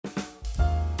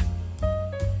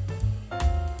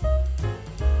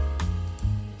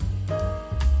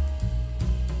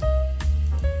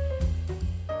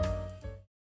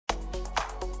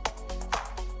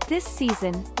This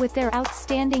season, with their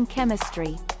outstanding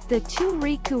chemistry, the two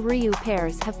RikuRyu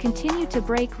pairs have continued to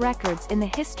break records in the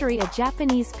history of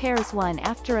Japanese pairs one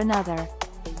after another.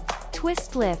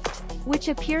 Twist Lift, which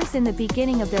appears in the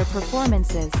beginning of their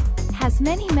performances, has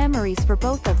many memories for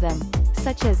both of them,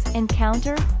 such as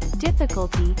encounter,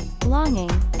 difficulty,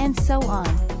 longing, and so on.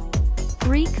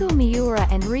 Riku Miura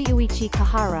and Ryuichi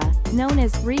Kahara, known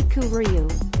as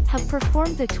RikuRyu, have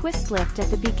performed the twist lift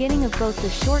at the beginning of both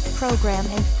the short program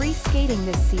and free skating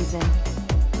this season.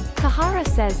 Kahara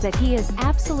says that he is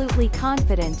absolutely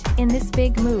confident in this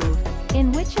big move,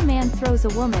 in which a man throws a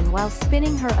woman while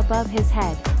spinning her above his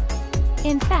head.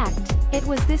 In fact, it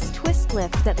was this twist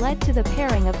lift that led to the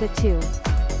pairing of the two.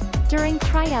 During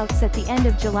tryouts at the end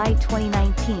of July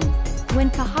 2019, when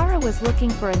Kahara was looking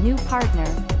for a new partner,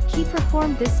 he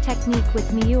performed this technique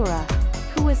with Miura,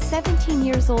 who was 17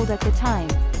 years old at the time,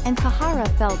 and Kahara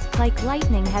felt like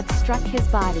lightning had struck his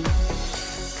body.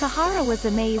 Kahara was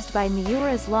amazed by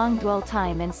Miura's long dwell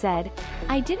time and said,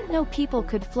 "I didn't know people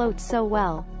could float so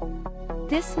well.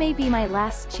 This may be my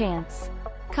last chance."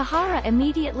 Kahara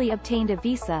immediately obtained a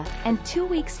visa, and 2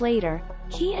 weeks later,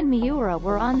 he and Miura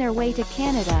were on their way to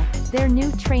Canada, their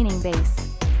new training base.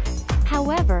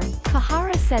 However,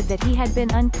 Kahara said that he had been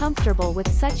uncomfortable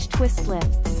with such twist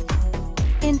lifts.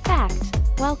 In fact,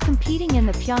 while competing in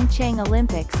the Pyeongchang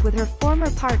Olympics with her former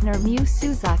partner Miu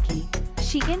Suzaki,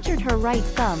 she injured her right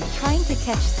thumb trying to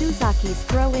catch Suzaki's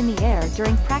throw in the air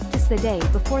during practice the day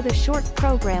before the short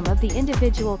program of the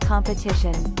individual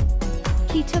competition.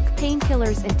 He took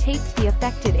painkillers and taped the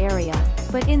affected area,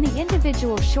 but in the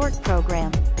individual short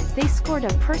program, they scored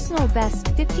a personal best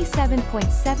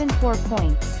 57.74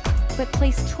 points, but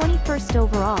placed 21st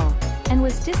overall, and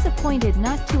was disappointed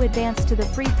not to advance to the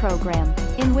free program,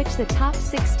 in which the top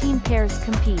 16 pairs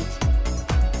compete.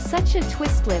 Such a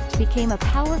twist lift became a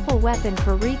powerful weapon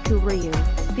for RikuRyu,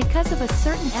 because of a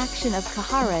certain action of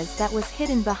Kahara's that was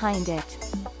hidden behind it.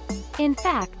 In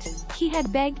fact, he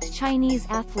had begged Chinese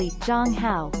athlete Zhang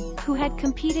Hao, who had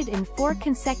competed in 4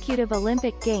 consecutive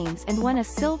Olympic Games and won a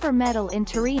silver medal in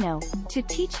Torino, to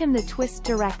teach him the twist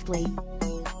directly.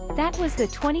 That was the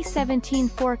 2017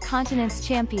 Four Continents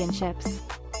Championships.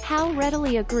 Hao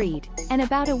readily agreed, and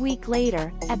about a week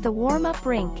later, at the warm-up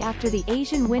rink after the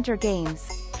Asian Winter Games,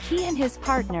 he and his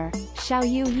partner,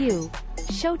 Xiaoyu,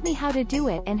 showed me how to do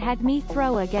it and had me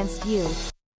throw against you.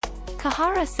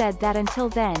 Kahara said that until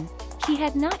then, he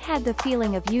had not had the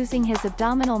feeling of using his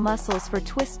abdominal muscles for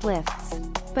twist lifts,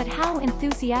 but Hao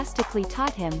enthusiastically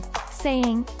taught him,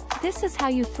 saying, "This is how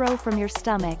you throw from your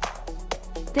stomach."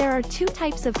 There are 2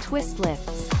 types of twist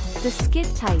lifts, the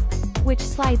skid type, which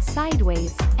slides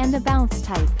sideways, and the bounce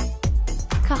type.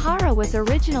 Kahara was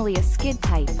originally a skid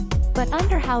type, but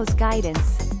under Hao's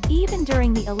guidance, even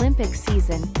during the Olympic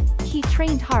season, he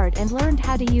trained hard and learned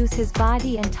how to use his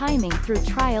body and timing through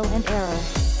trial and error.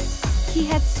 He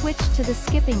had switched to the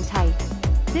skipping type.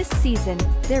 This season,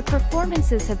 their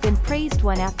performances have been praised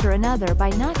one after another by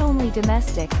not only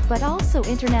domestic but also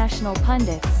international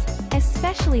pundits,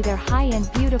 especially their high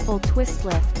and beautiful twist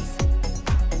lifts.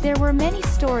 There were many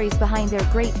stories behind their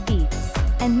great feats,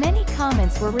 and many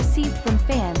comments were received from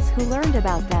fans who learned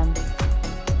about them.